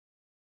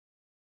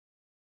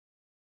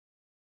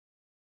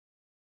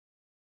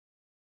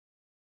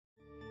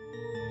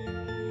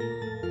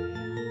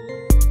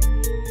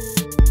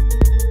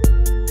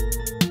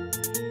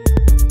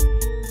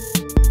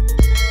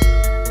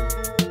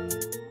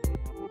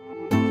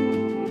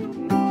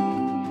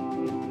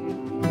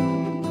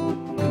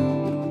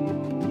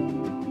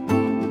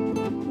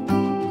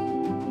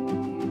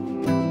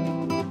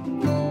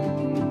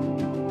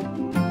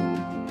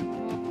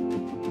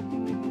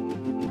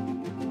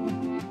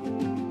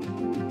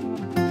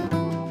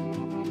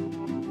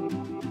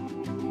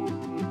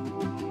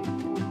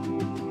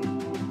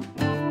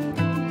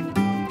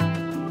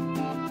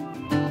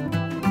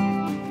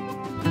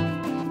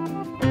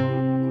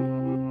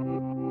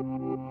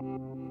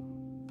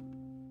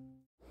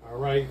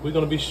right, we're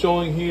gonna be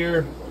showing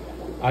here,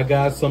 I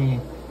got some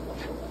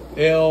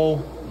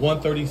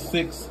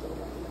L136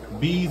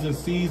 B's and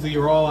C's. These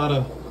are all out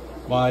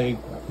of my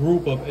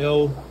group of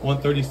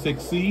L136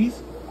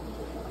 C's.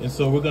 And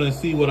so we're gonna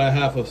see what I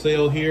have for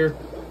sale here.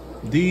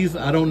 These,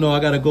 I don't know,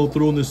 I gotta go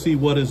through them to see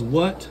what is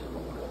what.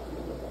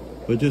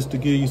 But just to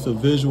give you some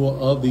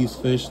visual of these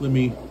fish, let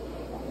me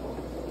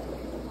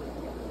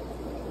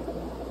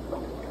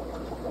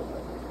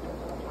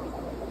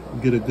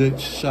get a good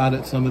shot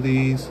at some of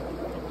these.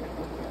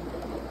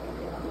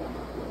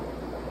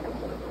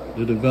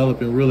 They're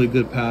developing really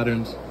good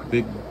patterns,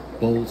 big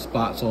bold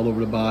spots all over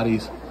the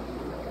bodies.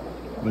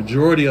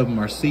 Majority of them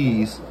are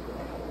C's,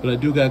 but I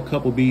do got a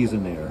couple B's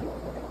in there.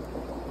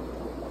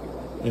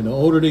 And the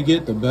older they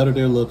get, the better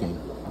they're looking.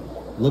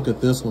 Look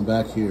at this one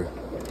back here.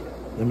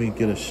 Let me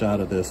get a shot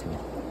of this one.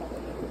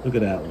 Look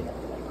at that one.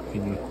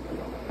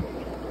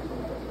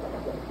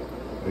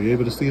 Are you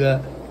able to see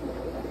that?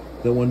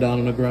 That one down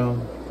on the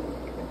ground?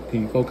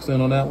 Can you focus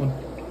in on that one?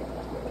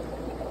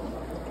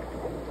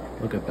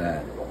 Look at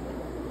that.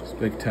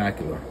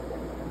 Spectacular.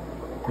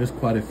 There's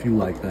quite a few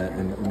like that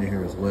in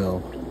here as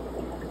well.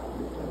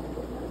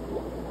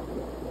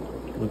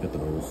 Look at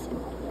those.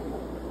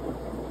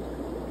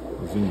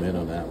 Zoom in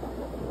on that.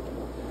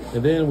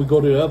 And then we go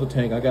to the other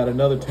tank. I got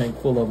another tank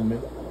full of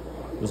them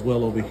as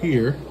well over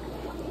here.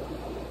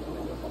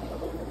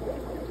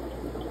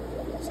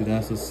 See,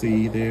 that's a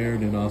C there.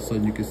 Then all of a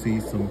sudden you can see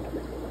some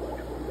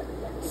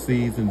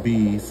C's and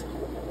B's.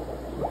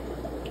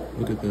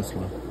 Look at this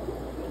one.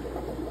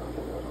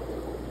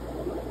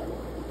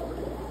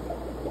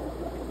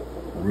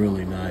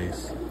 Really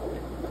nice.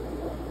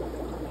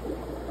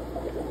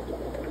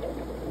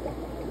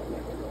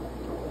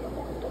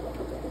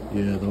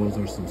 Yeah, those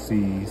are some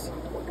C's,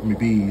 I mean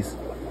B's.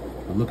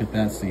 But look at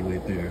that C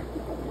right there.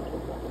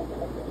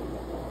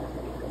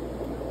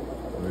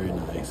 Very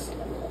nice.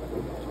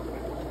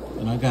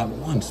 And I got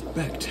one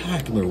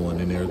spectacular one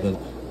in there that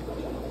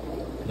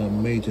I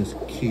may just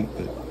keep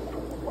it.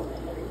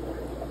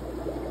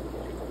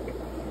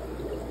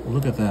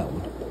 Look at that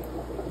one.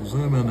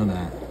 Zoom in on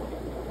that.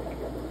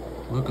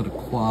 Look at the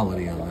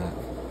quality on that.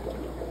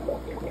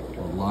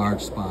 The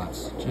large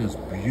spots, just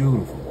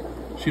beautiful.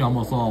 She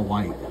almost all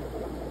white.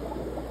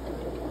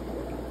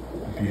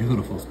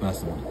 Beautiful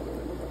specimen.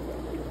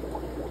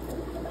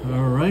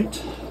 All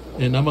right,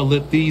 and I'm gonna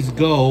let these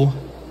go.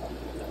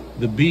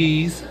 The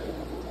B's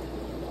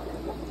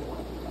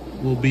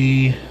will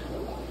be,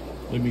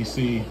 let me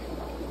see,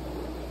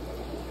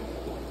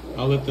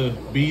 I'll let the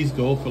B's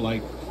go for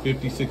like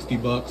 50, 60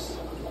 bucks.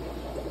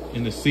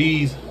 And the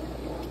C's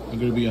are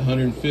gonna be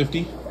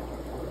 150.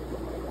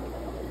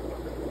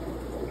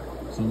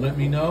 So let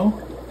me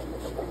know.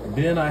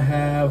 Then I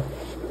have,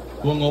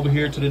 going over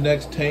here to the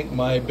next tank,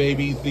 my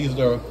babies. These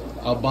are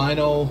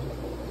Albino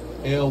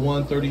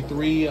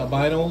L133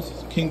 Abinos,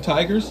 King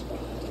Tigers.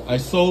 I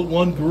sold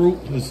one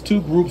group. There's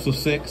two groups of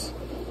 6.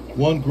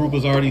 One group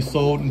is already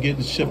sold and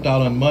getting shipped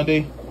out on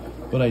Monday,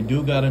 but I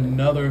do got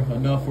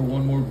enough for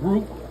one more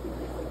group.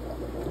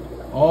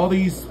 All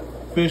these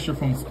fish are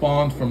from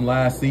spawns from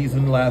last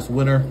season, last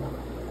winter,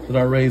 that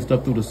I raised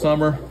up through the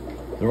summer.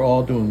 They're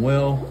all doing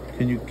well.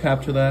 Can you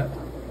capture that?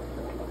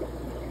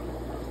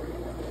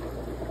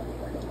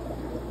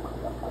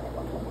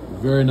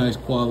 Very nice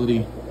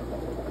quality.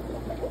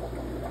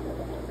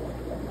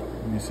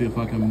 Let me see if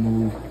I can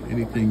move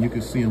anything. You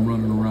can see them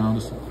running around.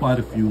 There's quite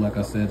a few, like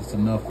I said. It's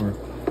enough for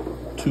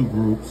 2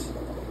 groups.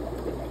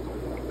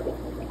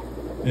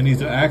 And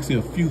these are actually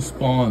a few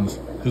spawns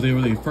because they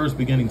were the first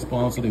beginning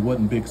spawns, so they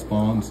wasn't big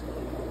spawns.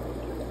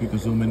 You can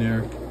zoom in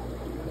there,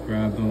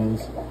 grab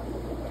those.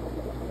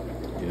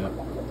 Yep,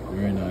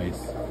 very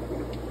nice.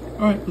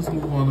 All right, let's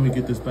move on. Let me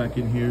get this back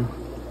in here.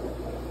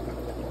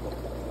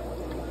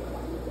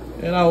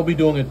 And I will be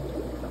doing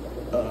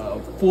a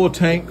full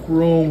tank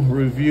room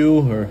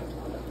review or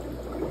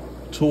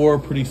tour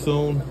pretty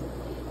soon.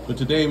 But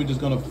today we're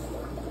just gonna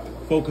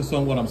focus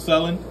on what I'm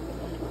selling.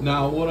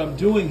 Now what I'm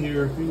doing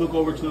here, if you look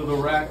over to the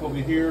rack over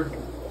here,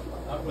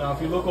 now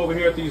if you look over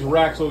here at these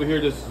racks over here,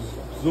 just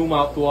zoom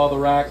out through all the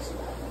racks.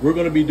 We're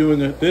gonna be doing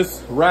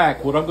this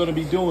rack, what I'm gonna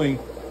be doing,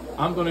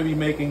 I'm gonna be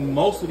making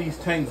most of these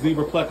tanks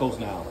zebra plecos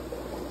now.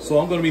 So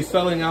I'm gonna be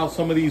selling out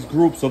some of these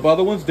groups of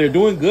other ones. They're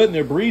doing good and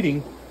they're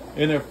breeding,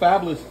 and they're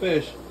fabulous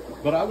fish,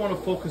 but I want to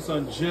focus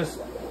on just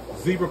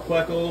zebra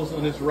plecos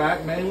on this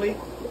rack mainly,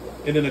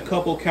 and then a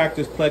couple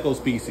cactus pleco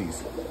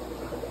species.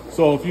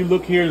 So if you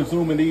look here and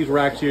zoom in these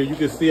racks here, you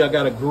can see I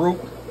got a group.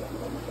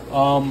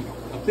 I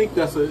think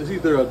it's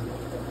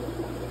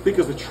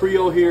a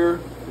trio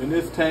here in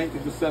this tank. You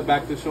can set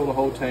back to show the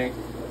whole tank.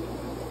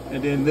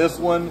 And then this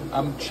one,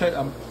 I'm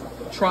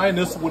trying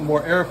this one with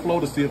more airflow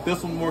to see if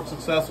this one's more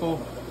successful.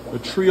 The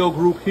trio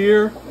group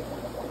here.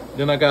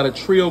 Then I got a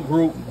trio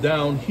group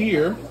down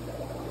here.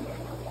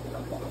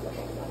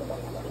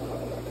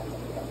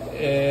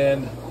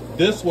 And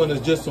this one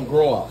is just some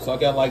grow ups. So I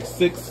got like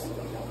 5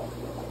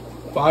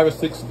 or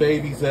 6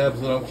 baby zebs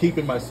that I'm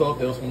keeping myself.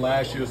 Those from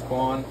last year's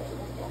spawn.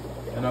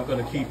 And I'm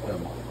gonna keep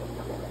them.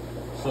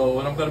 So,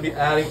 and I'm gonna be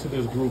adding to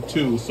this group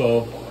too.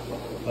 So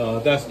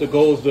That's the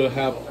goal, is to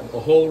have a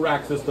whole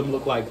rack system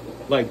look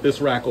like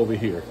this rack over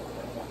here.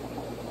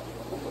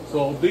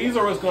 So these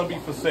are what's going to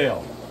be for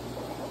sale.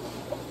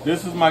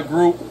 This is my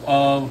group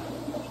of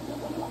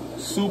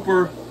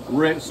super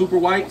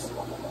whites.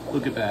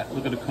 Look at that.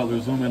 Look at the color.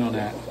 Zoom in on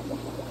that.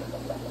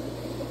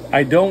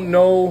 I don't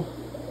know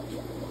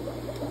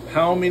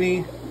how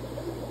many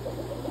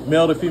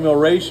male to female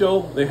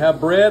ratio they have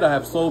bred. I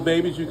have sold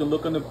babies. You can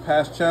look on the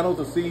past channels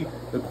to see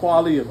the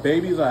quality of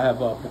babies I have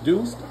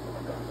produced.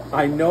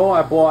 I know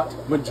I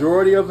bought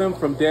majority of them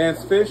from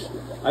Dan's Fish.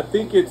 I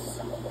think it's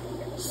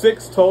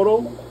 6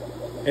 total.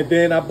 And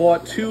then I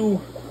bought 2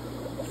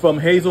 from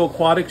Hazel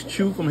Aquatics,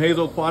 Chew from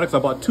Hazel Aquatics. I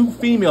bought 2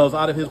 females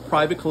out of his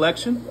private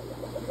collection.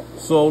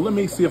 So let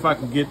me see if I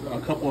can get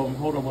a couple of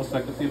them. Hold on one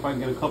second, see if I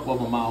can get a couple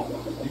of them out.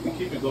 You can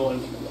keep it going,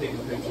 taking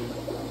pictures.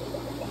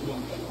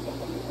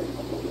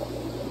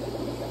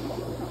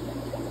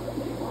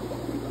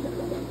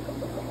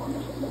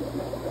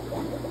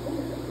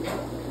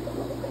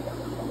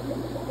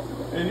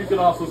 And you can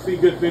also see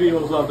good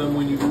videos of them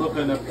when you look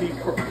in the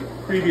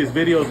previous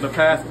videos in the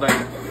past. Like,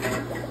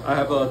 I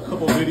have a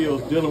couple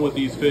videos dealing with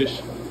these fish,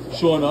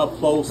 showing up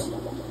close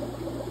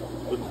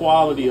the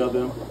quality of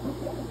them.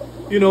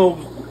 You know,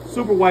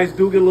 super whites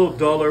do get a little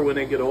duller when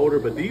they get older,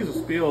 but these are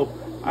still,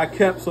 I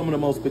kept some of the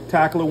most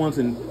spectacular ones,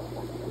 and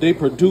they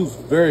produce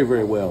very,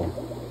 very well.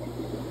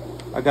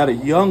 I got a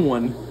young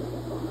one,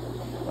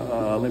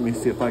 let me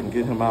see if I can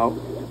get him out,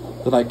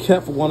 that I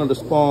kept for one of the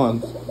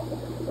spawns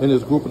in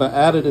this group, and I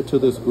added it to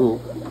this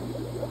group,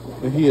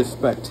 and he is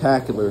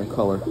spectacular in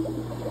color.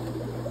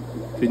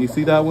 Can you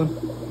see that one?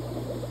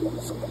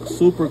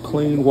 Super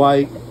clean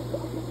white,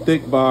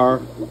 thick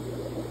bar.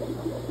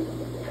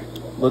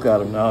 Look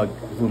at him now.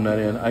 Zoom that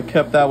in. I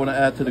kept that one to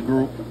add to the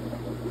group.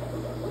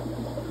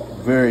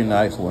 Very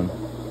nice one.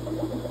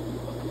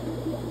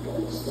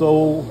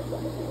 So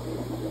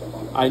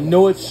I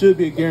know it should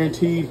be a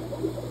guaranteed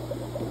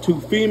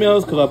 2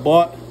 females, because I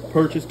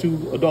purchased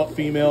 2 adult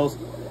females.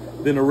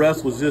 Then the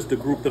rest was just a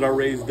group that I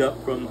raised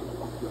up from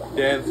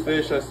Dan's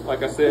Fish,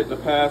 like I said in the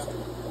past,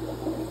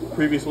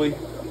 previously.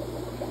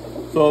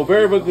 So a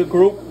very, very good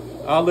group.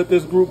 I'll let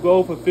this group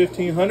go for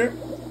 $1,500.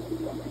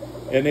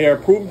 And they are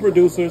proven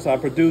producers. I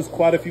produced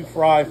quite a few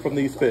fry from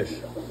these fish,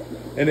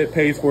 and it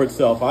pays for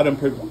itself. I done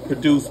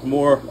produced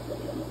more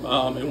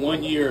in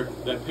 1 year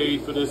that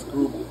paid for this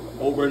group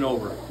over and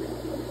over.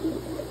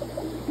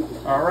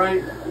 All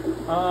right.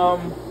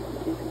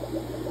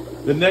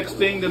 The next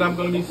thing that I'm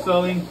going to be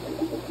selling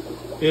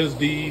is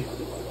the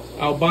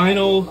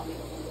albino,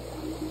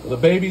 the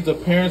babies, the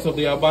parents of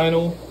the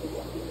albino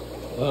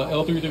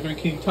L136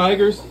 King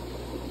Tigers.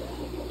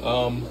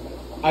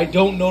 I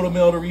don't know the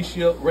male to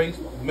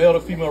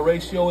female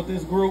ratio with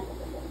this group,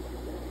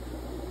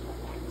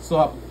 so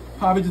I'm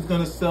probably just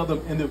going to sell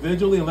them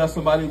individually, unless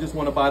somebody just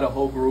want to buy the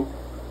whole group.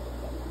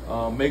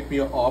 Make me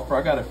an offer.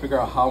 I got to figure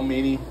out how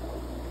many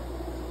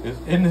is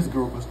in this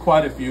group. It's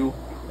quite a few,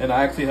 and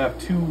I actually have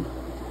 2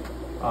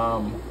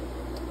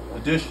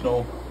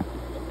 additional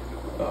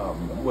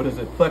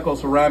Pleco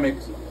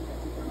ceramics.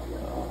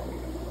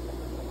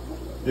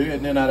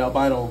 They're not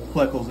albino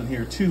Plecos in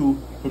here too.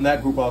 From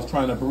that group, I was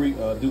trying to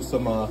do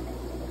some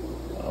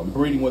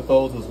breeding with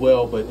those as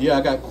well. But yeah,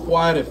 I got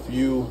quite a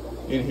few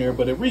in here.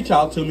 But reach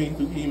out to me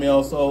through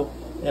email,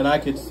 and I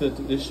could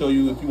just show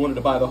you, if you wanted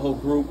to buy the whole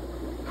group,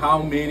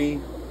 how many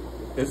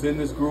is in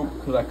this group,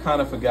 because I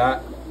kind of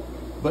forgot.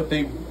 But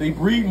they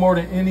breed more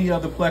than any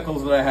other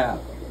Plecos that I have.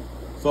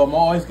 So I'm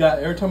always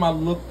every time I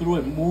look through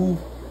and move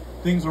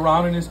things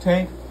around in this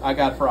tank, I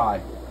got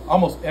fry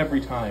almost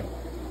every time.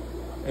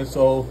 And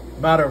so,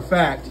 matter of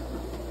fact,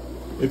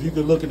 if you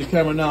could look at the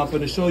camera now, I'm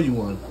going to show you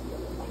one.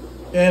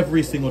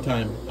 Every single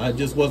time. I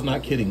just was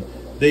not kidding.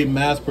 They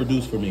mass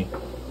produce for me.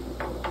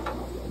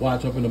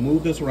 Watch, I'm going to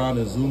move this around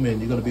and zoom in.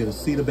 You're going to be able to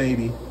see the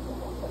baby.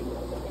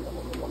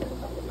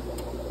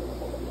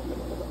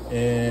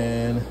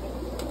 And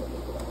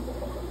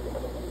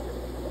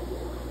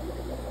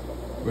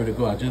where'd it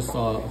go? I just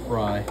saw a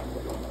fry.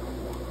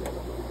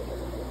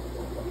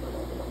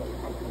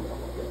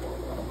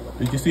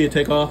 Did you see it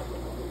take off?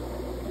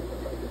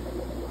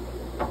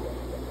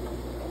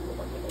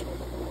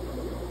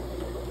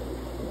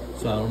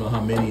 So I don't know how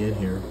many in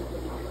here.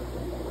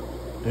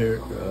 There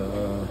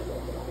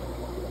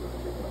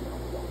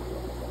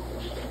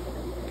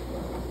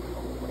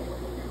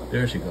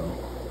she go.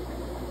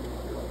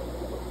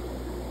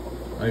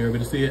 Are you able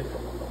to see it?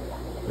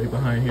 Right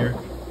behind here.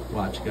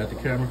 Watch, you got the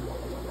camera.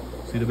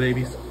 See the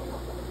babies?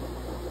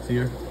 See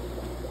her?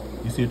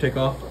 You see her take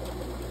off?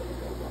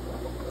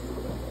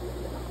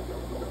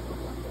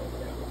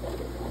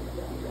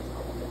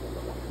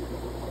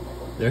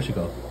 There she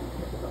goes.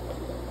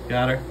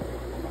 Got her?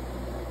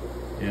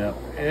 Yeah.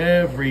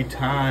 Every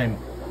time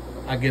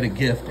I get a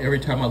gift, every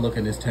time I look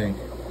in this tank,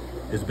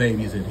 there's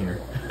babies in here.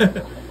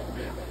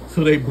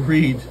 So they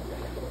breed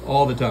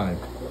all the time.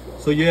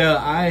 So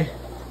yeah,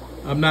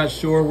 I'm not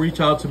sure.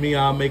 Reach out to me.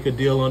 I'll make a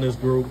deal on this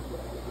group.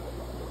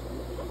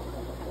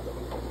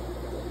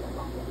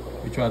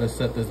 We try to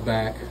set this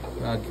back.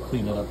 I'll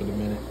clean it up in a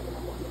minute.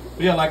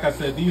 But yeah, like I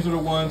said, these are the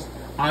ones.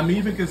 I'm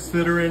even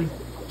considering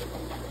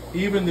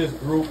even this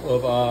group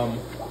of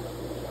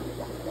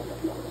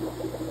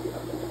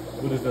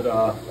what is it?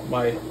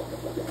 My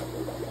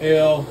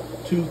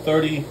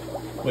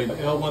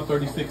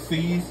L136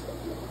 C's.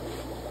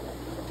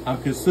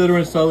 I'm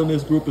considering selling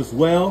this group as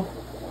well.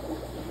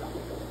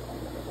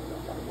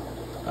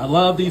 I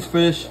love these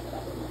fish.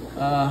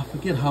 I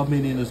forget how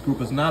many in this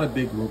group. It's not a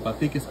big group. I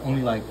think it's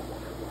only like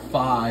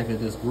 5 in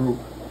this group.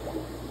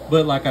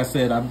 But like I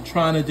said, I'm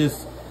trying to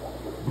just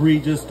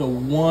breed just a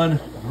one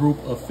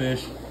group of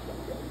fish.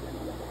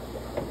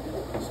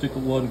 Stick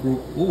with one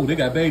group. Ooh, they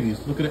got babies.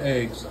 Look at the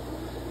eggs.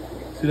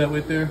 See that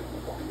right there?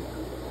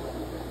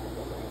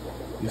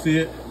 You see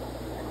it?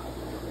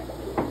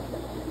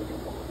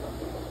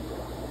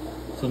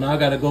 So now I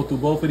gotta go through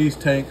both of these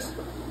tanks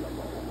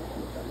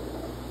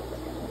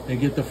and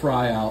get the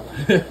fry out.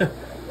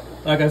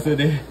 Like I said,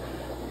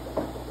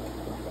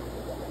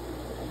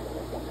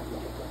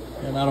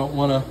 and I don't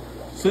wanna,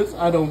 since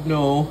I don't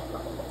know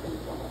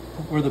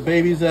where the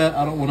baby's at,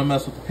 I don't wanna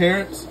mess with the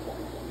parents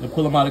and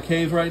pull them out of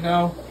cage right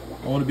now.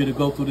 I wanna be able to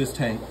go through this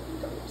tank.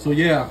 So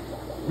yeah,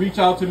 reach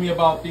out to me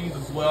about these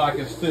as well. I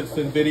can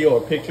send video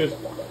or pictures,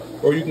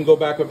 or you can go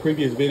back with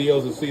previous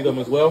videos and see them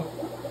as well.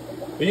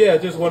 But yeah, I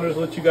just wanted to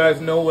let you guys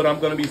know what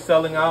I'm gonna be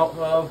selling out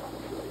of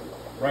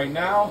right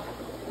now.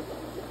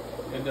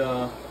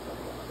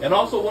 And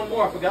also one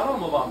more, I forgot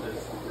all about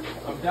this.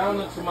 I'm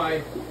down to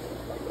my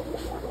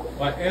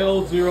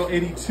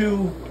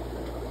L082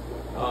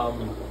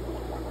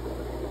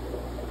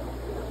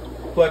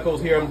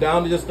 Plecos here. I'm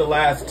down to just the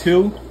last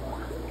 2.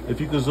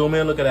 If you can zoom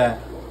in, look at that.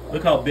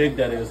 Look how big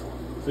that is.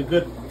 It's a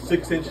good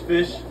 6-inch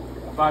fish,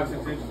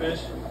 5-6-inch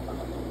fish.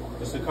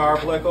 It's a car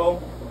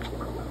Pleco.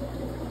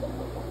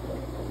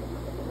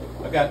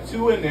 I got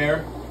 2 in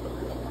there.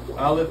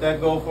 I'll let that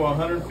go for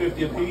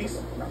 150 a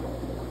piece.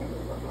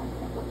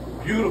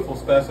 Beautiful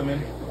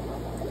specimen.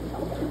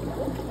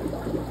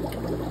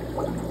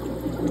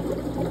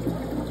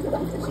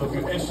 So if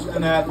you're interested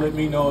in that, let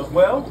me know as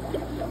well.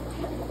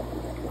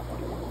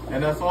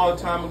 And that's all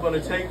the time I'm going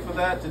to take for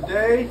that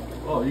today.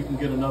 Oh, you can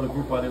get another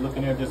group out there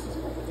looking there just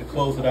to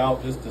close it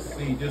out, just to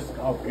see just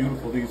how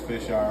beautiful these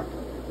fish are.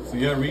 So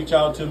yeah, reach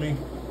out to me.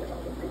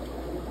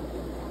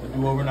 I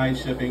do overnight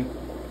shipping.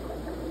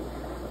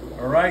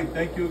 All right,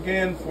 thank you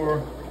again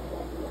for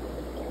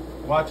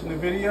watching the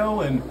video,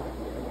 and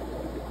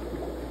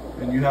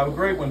you have a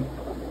great one.